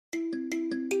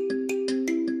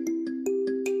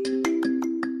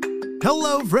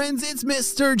Hello friends, it's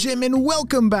Mr. Jim and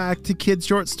welcome back to Kids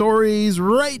Short Stories.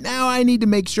 Right now I need to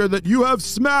make sure that you have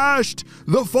smashed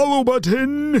the follow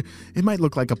button. It might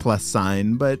look like a plus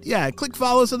sign, but yeah, click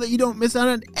follow so that you don't miss out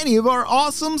on any of our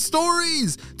awesome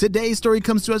stories. Today's story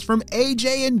comes to us from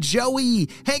AJ and Joey.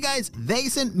 Hey guys, they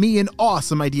sent me an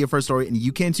awesome idea for a story and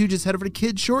you can too. Just head over to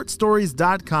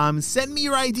kidshortstories.com, send me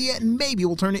your idea and maybe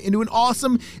we'll turn it into an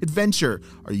awesome adventure.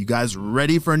 Are you guys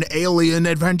ready for an alien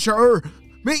adventure?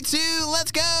 Me too,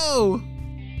 let's go!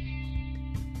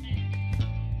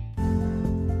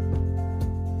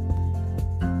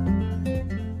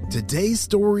 Today's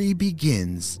story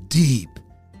begins deep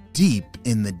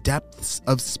in the depths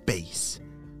of space.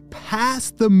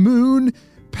 Past the moon,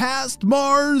 past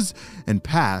Mars, and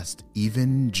past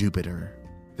even Jupiter.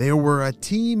 There were a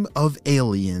team of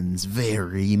aliens,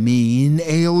 very mean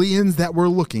aliens that were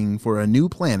looking for a new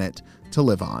planet to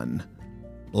live on.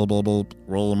 We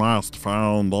must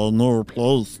find a new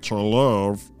place to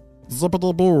live.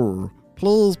 Zippity-boo.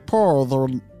 Please pour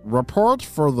the report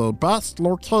for the best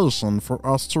location for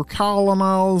us to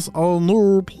colonize a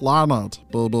new planet.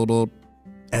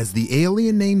 As the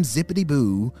alien named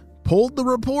Zippity-Boo pulled the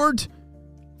report,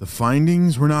 the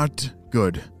findings were not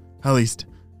good. At least,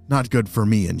 not good for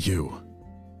me and you.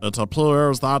 It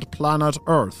appears that planet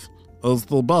Earth is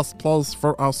the best place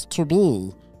for us to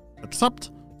be.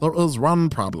 Except there is one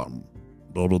problem.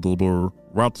 What do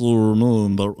you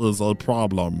mean there is a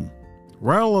problem?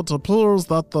 Well, it appears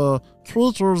that the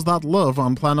creatures that live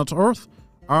on planet Earth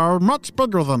are much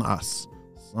bigger than us.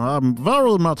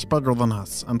 Very much bigger than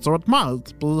us, and so it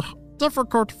might be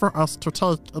difficult for us to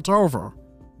take it over.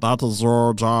 That is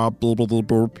your job,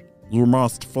 boop. You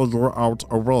must figure out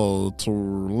a way to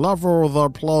level the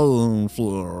playing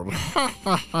field.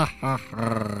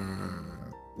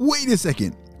 Wait a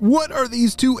second. What are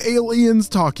these two aliens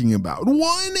talking about? One,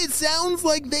 it sounds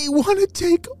like they want to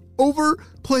take over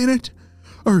planet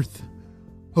Earth.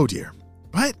 Oh dear.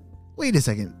 But wait a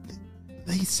second.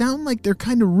 They sound like they're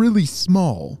kind of really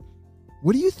small.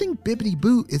 What do you think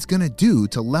Bibbidi-Boo is going to do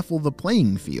to level the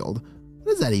playing field?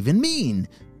 What does that even mean?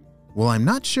 Well, I'm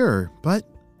not sure, but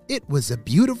it was a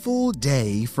beautiful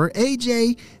day for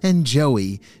AJ and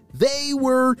Joey. They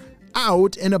were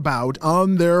out and about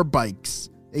on their bikes.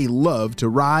 They love to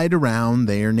ride around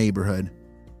their neighborhood.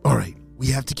 All right, we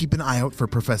have to keep an eye out for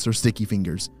Professor Sticky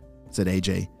Fingers, said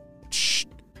AJ. Shh.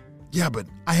 Yeah, but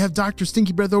I have Dr.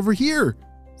 Stinky Breath over here,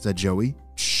 said Joey.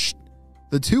 Shh.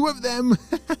 The two of them,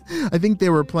 I think they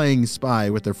were playing spy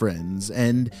with their friends,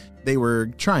 and they were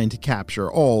trying to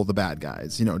capture all the bad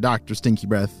guys. You know, Dr. Stinky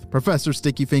Breath, Professor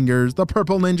Sticky Fingers, the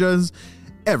Purple Ninjas,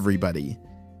 everybody.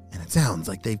 And it sounds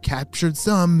like they've captured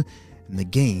some, and the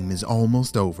game is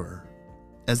almost over.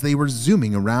 As they were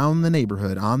zooming around the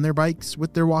neighborhood on their bikes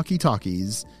with their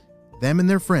walkie-talkies, them and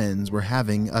their friends were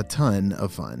having a ton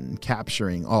of fun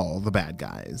capturing all the bad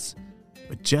guys.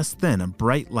 But just then a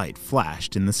bright light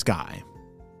flashed in the sky.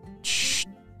 Shh,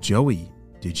 Joey,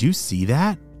 did you see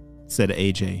that? Said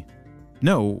AJ.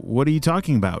 No, what are you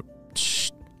talking about?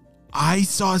 Shh, I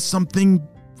saw something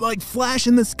like flash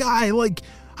in the sky, like,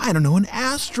 I don't know, an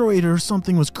asteroid or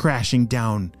something was crashing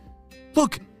down.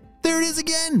 Look, there it is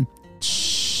again.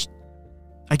 Shh.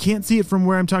 I can't see it from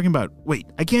where I'm talking about. Wait,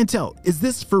 I can't tell. Is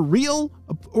this for real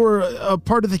or a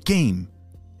part of the game?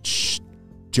 Shh.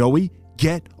 Joey,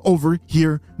 get over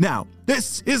here now.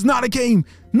 This is not a game,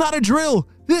 not a drill.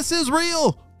 This is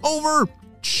real. Over.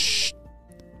 Shh.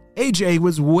 AJ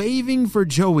was waving for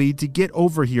Joey to get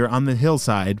over here on the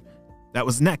hillside that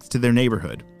was next to their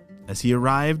neighborhood. As he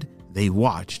arrived, they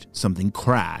watched something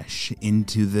crash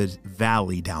into the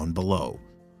valley down below.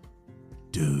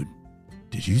 Dude,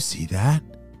 did you see that?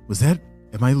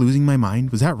 Am I losing my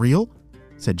mind? Was that real?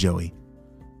 Said Joey.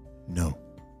 No.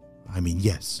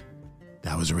 Yes,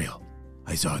 that was real.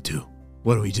 I saw it too.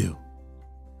 What do we do?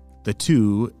 The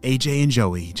two, AJ and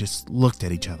Joey, just looked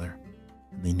at each other.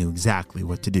 And they knew exactly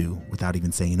what to do without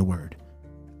even saying a word.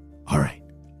 All right,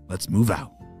 let's move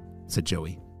out, said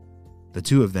Joey. The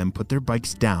two of them put their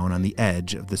bikes down on the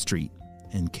edge of the street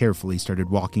and carefully started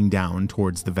walking down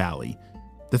towards the valley.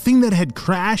 The thing that had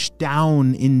crashed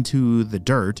down into the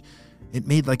dirt, it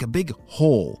made like a big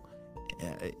hole.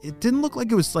 It didn't look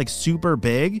like it was like super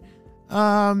big,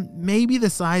 maybe the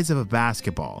size of a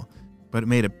basketball, but it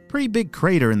made a pretty big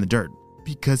crater in the dirt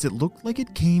because it looked like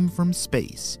it came from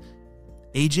space.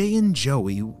 AJ and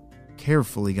Joey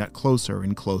carefully got closer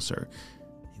and closer.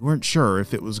 They weren't sure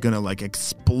if it was going to like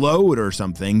explode or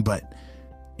something, but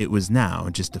it was now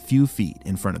just a few feet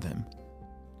in front of them.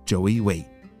 Joey, wait,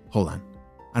 hold on.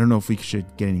 I don't know if we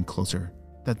should get any closer.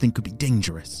 That thing could be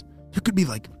dangerous. There could be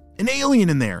like an alien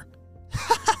in there.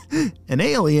 An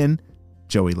alien?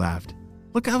 Joey laughed.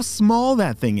 Look how small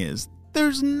that thing is.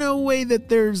 There's no way that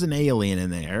there's an alien in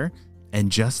there.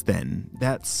 And just then,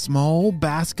 that small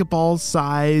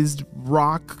basketball-sized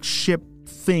rock ship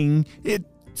thing, it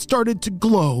started to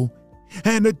glow,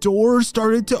 and a door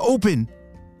started to open,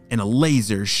 and a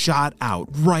laser shot out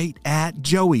right at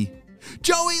Joey.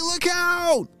 Joey, look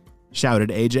out! Shouted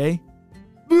AJ.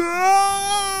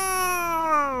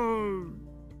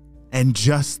 And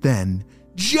just then,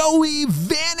 Joey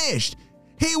vanished.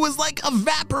 He was like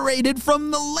evaporated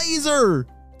from the laser.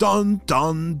 Dun,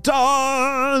 dun,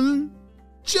 dun.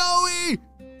 Joey,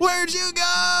 where'd you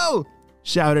go?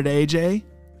 Shouted AJ.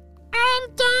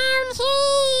 I'm down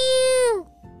here.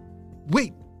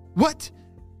 Wait, what?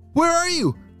 Where are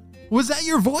you? Was that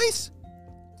your voice?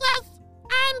 Yes,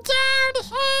 I'm down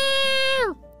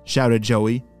here. Shouted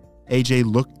Joey. AJ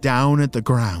looked down at the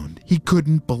ground. He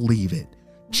couldn't believe it.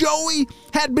 Joey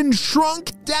had been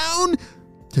shrunk down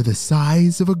to the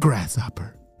size of a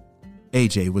grasshopper.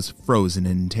 AJ was frozen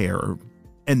in terror,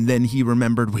 and then he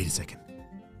remembered, wait a second.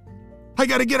 I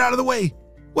gotta get out of the way.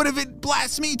 What if it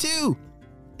blasts me too?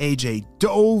 AJ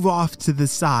dove off to the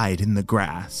side in the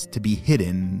grass to be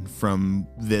hidden from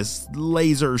this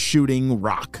laser shooting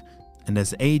rock. And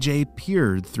as AJ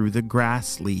peered through the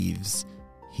grass leaves,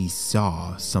 he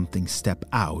saw something step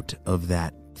out of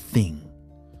that thing.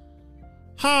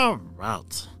 All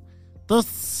right. This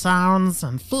sounds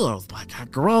and feels like a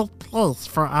great place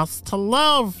for us to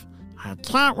live. I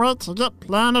can't wait to get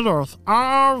planet Earth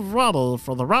all ready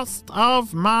for the rest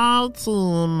of my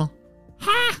team.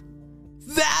 Ha!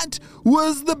 That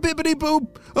was the bibbity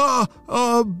boop, I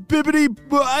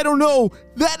don't know,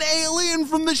 that alien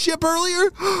from the ship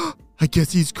earlier? I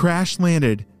guess he's crash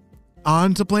landed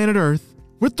onto planet Earth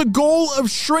with the goal of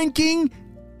shrinking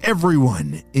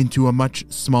everyone into a much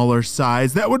smaller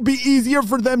size that would be easier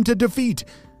for them to defeat.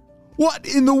 What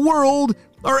in the world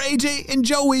are AJ and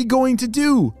Joey going to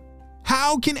do?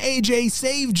 How can AJ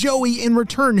save Joey and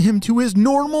return him to his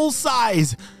normal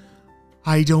size?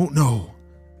 I don't know.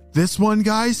 This one,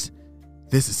 guys,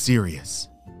 this is serious.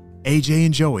 AJ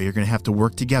and Joey are going to have to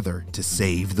work together to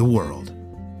save the world.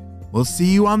 We'll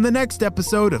see you on the next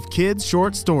episode of Kids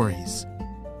Short Stories.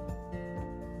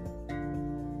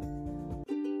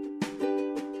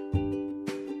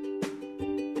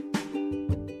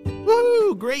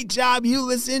 Woo! Great job. You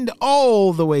listened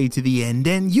all the way to the end.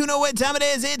 And you know what time it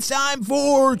is? It's time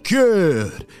for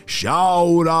Kid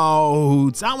Shout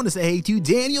Outs. I want to say hey to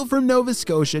Daniel from Nova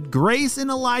Scotia, Grace and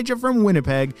Elijah from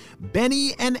Winnipeg,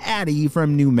 Benny and Addie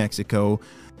from New Mexico,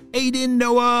 Aiden,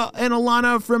 Noah, and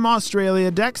Alana from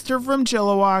Australia, Dexter from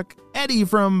Chilliwack, Eddie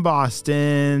from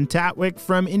Boston, Tatwick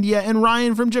from India, and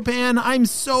Ryan from Japan. I'm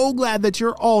so glad that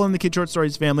you're all in the Kid Short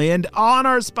Stories family. And on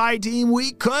our spy team,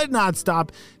 we could not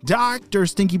stop Dr.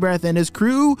 Stinky Breath and his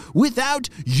crew without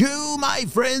you, my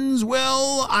friends.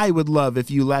 Well, I would love if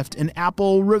you left an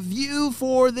Apple review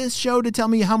for this show to tell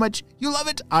me how much you love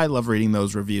it. I love reading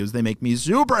those reviews. They make me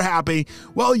super happy.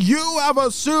 Well, you have a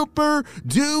super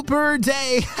duper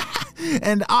day.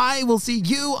 And I will see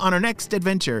you on our next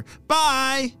adventure.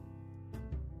 Bye.